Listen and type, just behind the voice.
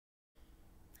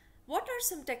What are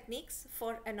some techniques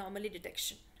for anomaly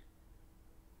detection?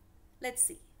 Let's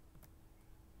see.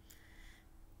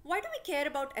 Why do we care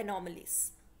about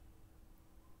anomalies?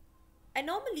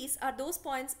 Anomalies are those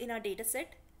points in our dataset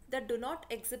that do not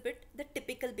exhibit the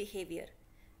typical behavior.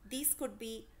 These could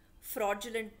be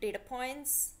fraudulent data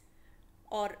points,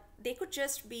 or they could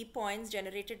just be points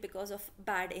generated because of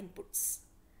bad inputs.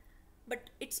 But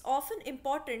it's often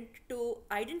important to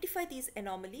identify these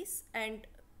anomalies and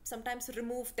sometimes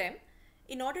remove them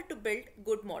in order to build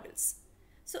good models.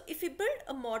 So if we build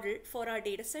a model for our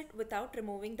dataset without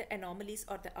removing the anomalies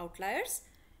or the outliers,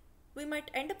 we might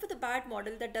end up with a bad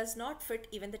model that does not fit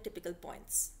even the typical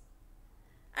points.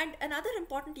 And another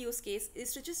important use case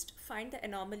is to just find the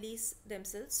anomalies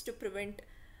themselves to prevent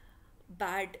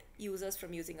bad users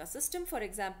from using our system. For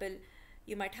example,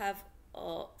 you might have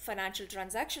financial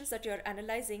transactions that you're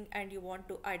analyzing and you want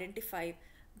to identify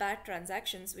bad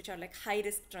transactions which are like high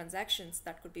risk transactions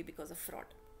that could be because of fraud.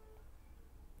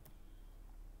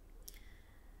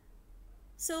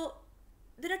 So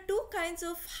there are two kinds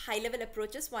of high-level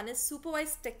approaches. One is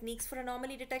supervised techniques for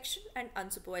anomaly detection and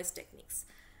unsupervised techniques.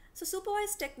 So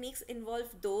supervised techniques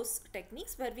involve those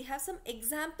techniques where we have some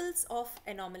examples of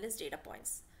anomalous data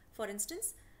points. For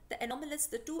instance,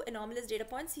 the two anomalous data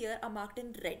points here are marked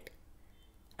in red.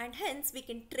 And hence we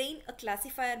can train a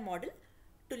classifier model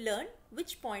to learn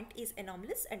which point is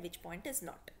anomalous and which point is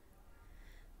not.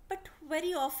 But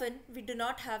very often we do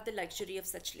not have the luxury of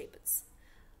such labels.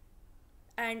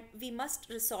 And we must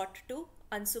resort to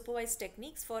unsupervised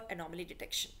techniques for anomaly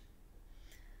detection.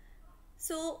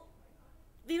 So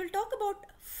we will talk about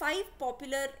 5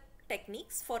 popular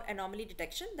techniques for anomaly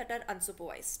detection that are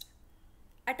unsupervised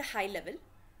at a high level,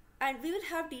 and we will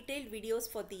have detailed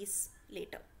videos for these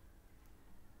later.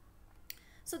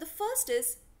 So the first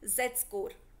is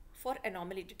Z-score for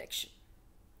anomaly detection.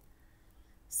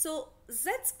 So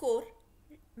Z-score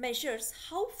measures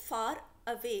how far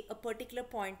away a particular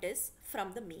point is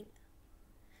from the mean.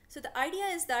 So the idea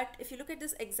is that if you look at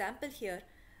this example here,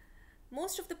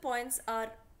 most of the points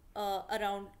are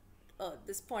around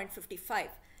this point 55,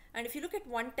 and if you look at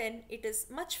 110, it is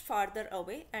much farther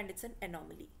away and it's an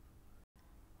anomaly.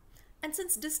 And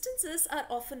since distances are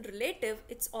often relative,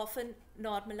 it's often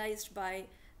normalized by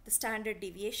the standard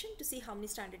deviation to see how many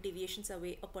standard deviations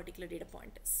away a particular data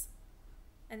point is.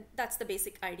 And that's the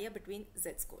basic idea between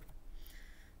Z-score.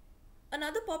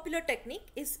 Another popular technique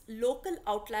is local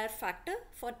outlier factor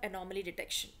for anomaly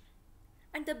detection.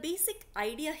 And the basic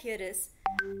idea here is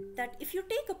that if you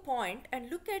take a point and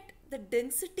look at the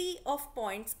density of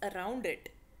points around it,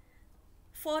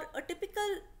 for a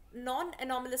typical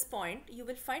non-anomalous point, you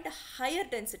will find a higher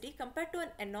density compared to an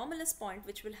anomalous point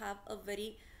which will have a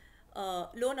very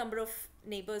low number of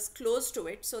neighbors close to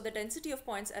it. So the density of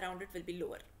points around it will be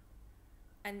lower.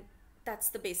 And that's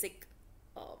the basic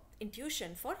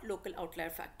intuition for local outlier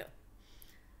factor.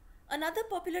 Another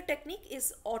popular technique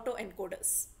is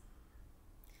auto-encoders.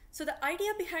 So the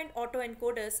idea behind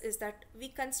auto-encoders is that we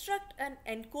construct an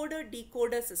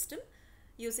encoder-decoder system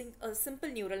using a simple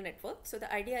neural network. So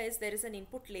the idea is there is an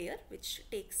input layer which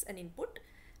takes an input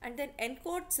and then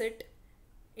encodes it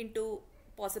into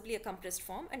possibly a compressed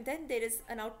form, and then there is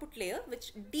an output layer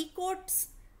which decodes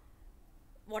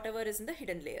whatever is in the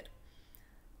hidden layer.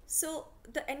 So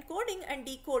the encoding and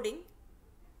decoding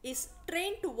is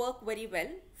trained to work very well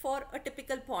for a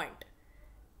typical point.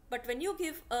 But when you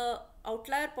give an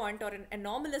outlier point or an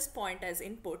anomalous point as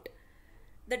input,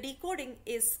 the decoding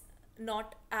is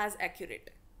not as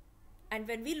accurate. And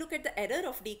when we look at the error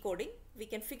of decoding, we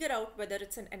can figure out whether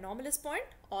it's an anomalous point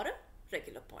or a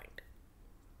regular point.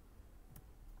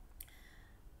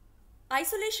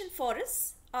 Isolation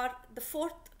forests are the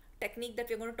fourth technique that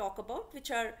we're going to talk about, which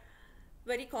are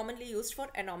very commonly used for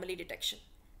anomaly detection.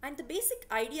 And the basic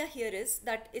idea here is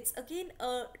that it's again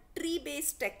a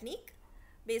tree-based technique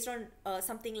based on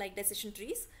something like decision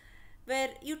trees, where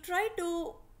you try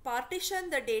to partition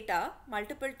the data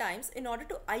multiple times in order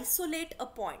to isolate a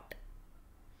point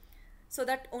so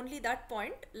that only that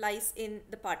point lies in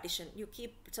the partition. You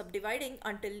keep subdividing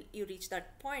until you reach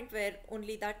that point where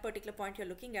only that particular point you're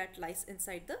looking at lies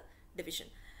inside the division.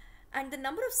 And the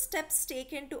number of steps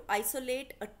taken to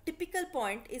isolate a typical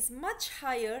point is much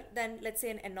higher than, let's say,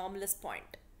 an anomalous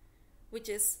point, which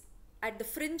is at the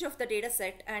fringe of the data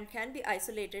set and can be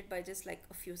isolated by just like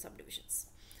a few subdivisions.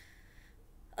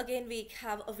 Again, we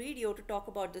have a video to talk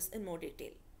about this in more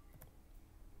detail.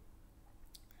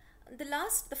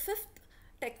 The fifth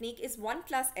technique is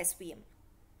one-class-SVM.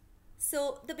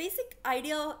 So the basic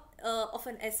idea of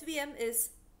an SVM is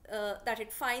that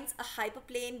it finds a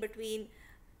hyperplane between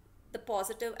the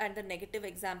positive and the negative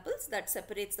examples, that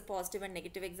separates the positive and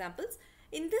negative examples.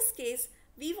 In this case,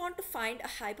 we want to find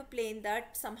a hyperplane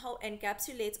that somehow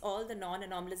encapsulates all the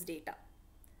non-anomalous data.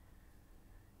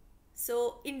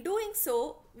 So in doing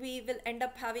so, we will end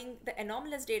up having the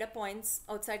anomalous data points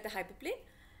outside the hyperplane,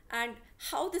 and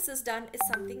how this is done is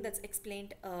something that's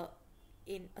explained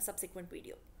in a subsequent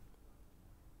video.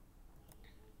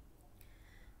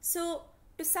 So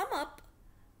to sum up,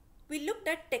 we looked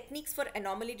at techniques for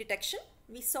anomaly detection.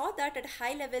 We saw that at a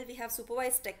high level we have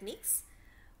supervised techniques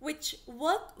which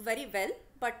work very well,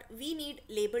 but we need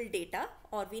labeled data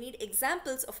or we need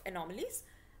examples of anomalies.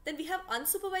 Then we have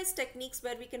unsupervised techniques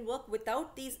where we can work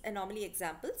without these anomaly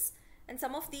examples, and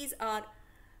some of these are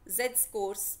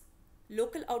Z-scores,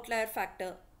 local outlier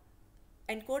factor,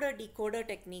 encoder-decoder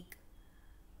technique,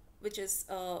 which is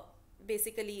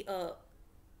basically a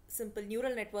simple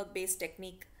neural network based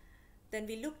technique. Then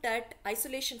we looked at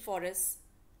isolation forests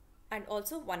and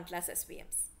also one-class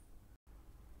SVMs.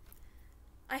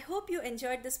 I hope you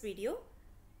enjoyed this video,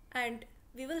 and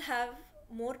we will have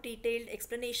more detailed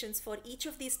explanations for each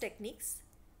of these techniques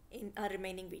in our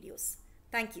remaining videos.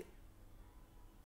 Thank you.